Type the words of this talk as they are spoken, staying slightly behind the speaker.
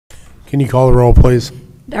Can you call the roll, please?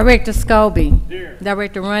 Director Scobie. Here.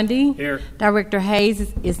 Director Rundy. Here. Director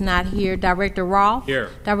Hayes is not here. Director Roth. Here.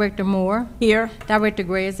 Director Moore. Here. Director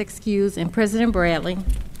Gray is excused. And President Bradley.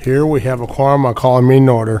 Here we have a quorum. I call a meeting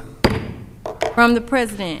order. From the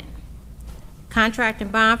President, contract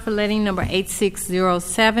and bond for letting number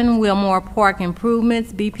 8607, Wilmore Park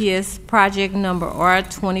Improvements, BPS project number R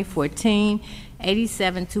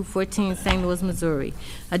 2014-87-214, St. Louis, Missouri.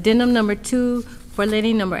 Addendum number 2 for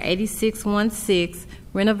letting number 8616,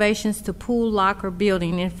 renovations to pool locker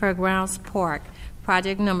building in Fairgrounds Park,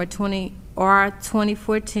 project number R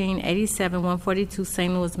 2014-87-142,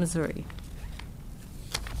 St. Louis, Missouri.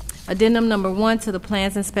 Addendum number 1 to the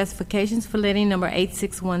plans and specifications for letting number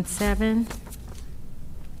 8617.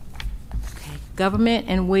 Government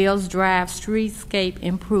and Wells Drive Streetscape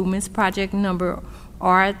Improvements, project number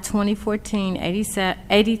R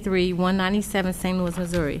 2014-83-197, St. Louis,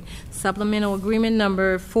 Missouri. Supplemental agreement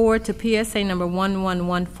number 4 to PSA number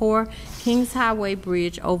 1114, Kings Highway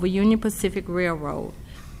Bridge over Union Pacific Railroad.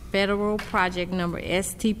 Federal project number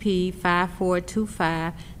STP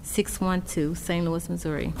 5425612, St. Louis,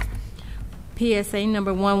 Missouri. PSA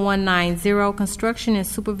number 1190, construction and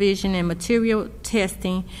supervision and material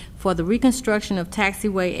testing for the reconstruction of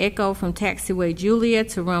taxiway Echo from taxiway Juliet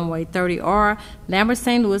to runway 30R, Lambert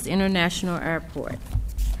St. Louis International Airport.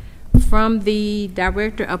 From the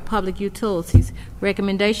Director of Public Utilities,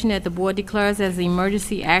 recommendation that the Board declares as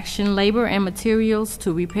emergency action labor and materials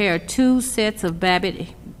to repair 2 sets of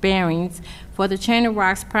Babbitt bearings for the Chain of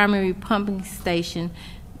Rocks primary pumping station,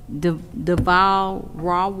 Duval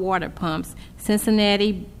raw water pumps.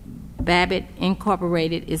 Cincinnati Babbitt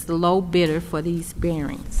Incorporated is the low bidder for these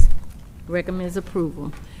bearings. Recommends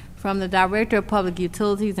approval. From the Director of Public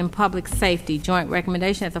Utilities and Public Safety, joint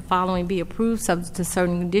recommendation that the following be approved subject to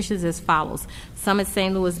certain conditions as follows. Summit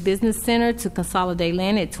St. Louis Business Center to consolidate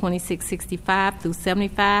land at 2665 through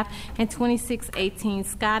 75 and 2618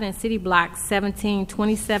 Scott and City Block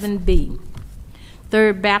 1727B.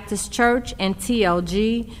 Third Baptist Church and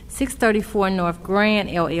TLG, 634 North Grand,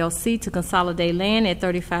 LLC, to consolidate land at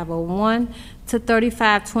 3501 to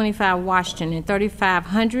 3525 Washington, and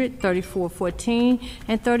 3500, 3414,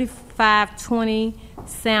 and 3520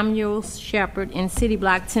 Samuel Shepherd in City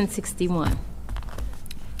Block 1061.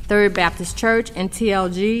 Third Baptist Church and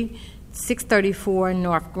TLG, 634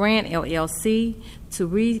 North Grand, LLC, to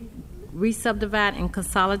re-subdivide and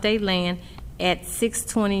consolidate land at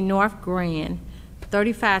 620 North Grand,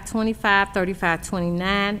 3525,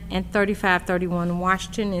 3529, and 3531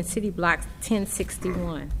 Washington in City Block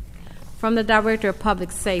 1061. From the Director of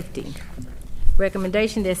Public Safety,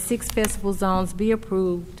 recommendation that 6 festival zones be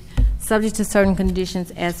approved subject to certain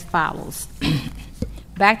conditions as follows.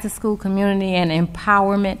 Back to School Community and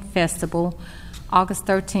Empowerment Festival, August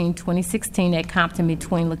 13, 2016 at Compton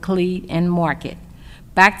between Laclede and Market.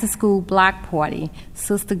 Back to School Block Party,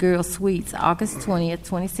 Sister Girl Suites, August 20th,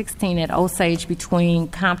 2016 at Osage between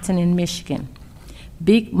Compton and Michigan.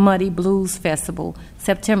 Big Muddy Blues Festival,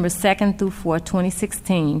 September 2nd through 4th,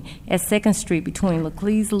 2016 at 2nd Street between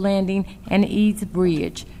Laclede's Landing and Eads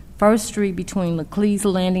Bridge. 1st Street between Laclede's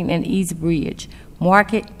Landing and Eads Bridge.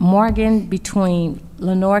 Morgan between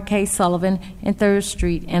Lenore K. Sullivan and 3rd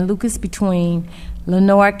Street, and Lucas between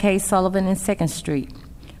Lenore K. Sullivan and 2nd Street.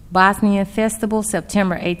 Bosnian Festival,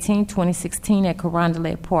 September 18, 2016 at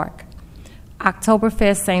Carondelet Park.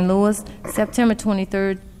 Oktoberfest St. Louis, September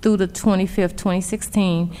 23rd through the 25th,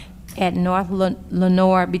 2016 at North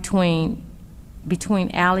Lenore between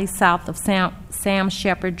alley south of Sam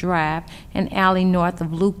Shepherd Drive and alley north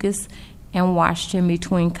of Lucas and Washington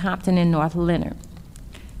between Compton and North Leonard.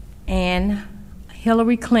 And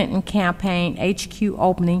Hillary Clinton campaign HQ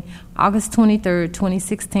opening August 23rd,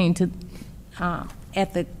 2016 to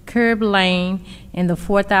at the Curb Lane in the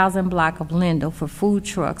 4000 block of Lindell for food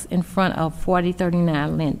trucks in front of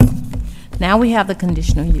 4039 Lindell. Now we have the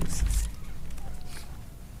conditional use.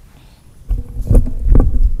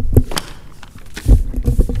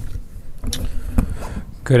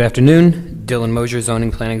 Good afternoon. Dylan Mosier,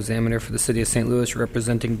 Zoning Plan Examiner for the City of St. Louis,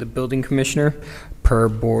 representing the Building Commissioner. Per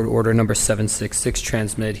Board Order Number 766,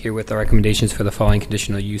 transmitted here with our recommendations for the following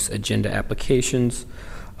conditional use agenda applications.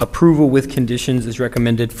 Approval with conditions is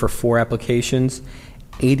recommended for 4 applications: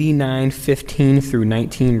 8915 through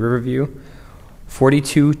 19 Riverview,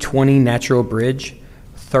 4220 Natural Bridge,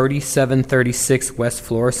 3736 West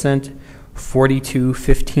Florissant,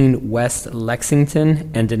 4215 West Lexington,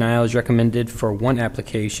 and denial is recommended for 1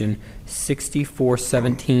 application,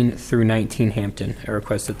 6417 through 19 Hampton. I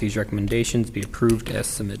request that these recommendations be approved as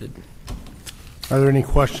submitted. Are there any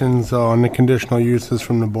questions on the conditional uses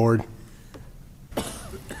from the board?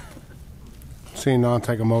 Seeing none,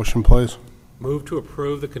 take a motion, please. Move to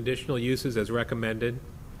approve the conditional uses as recommended.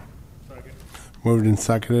 Moved and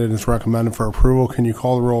seconded. It's recommended for approval. Can you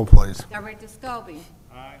call the roll, please? Director Scobie.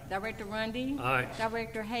 Aye. Director Rundy. Aye.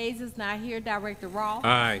 Director Hayes is not here. Director Ross.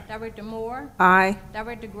 Aye. Director Moore. Aye.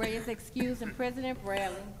 Director Gray is excused, and President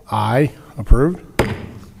Bradley. Aye. Approved.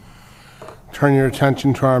 Turn your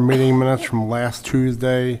attention to our meeting minutes from last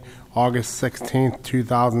Tuesday, August 16th,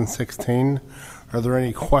 2016. Are there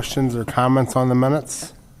any questions or comments on the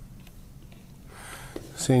minutes?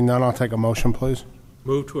 Seeing none, I'll take a motion, please.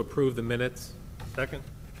 Move to approve the minutes. Second.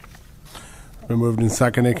 Been moved and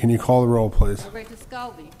seconded. Can you call the roll, please? Director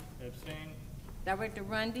Scobie. Abstain. Director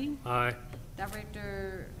Rundy. Aye.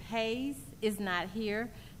 Director Hayes is not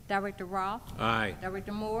here. Director Ross. Aye.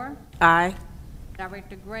 Director Moore. Aye.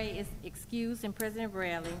 Director Gray is excused, and President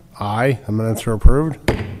Bradley. Aye. The minutes are approved.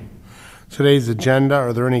 Today's agenda,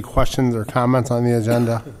 are there any questions or comments on the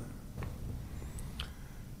agenda?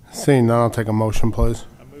 Seeing none, I'll take a motion, please.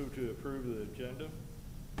 I move to approve the agenda.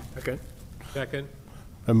 Second. Second.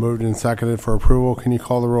 Been moved and seconded for approval. Can you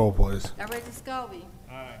call the roll, please? Director Scobie.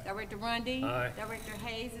 Aye. Director Rundy. Aye. Director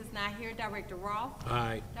Hayes is not here. Director Ross.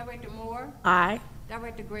 Aye. Director Moore. Aye.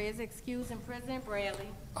 Director Gray is excused, and President Bradley.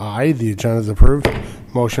 Aye. The agenda is approved.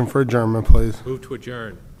 Motion for adjournment, please. Move to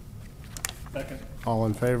adjourn. Second. All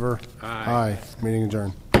in favor? Aye. Meeting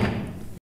adjourned.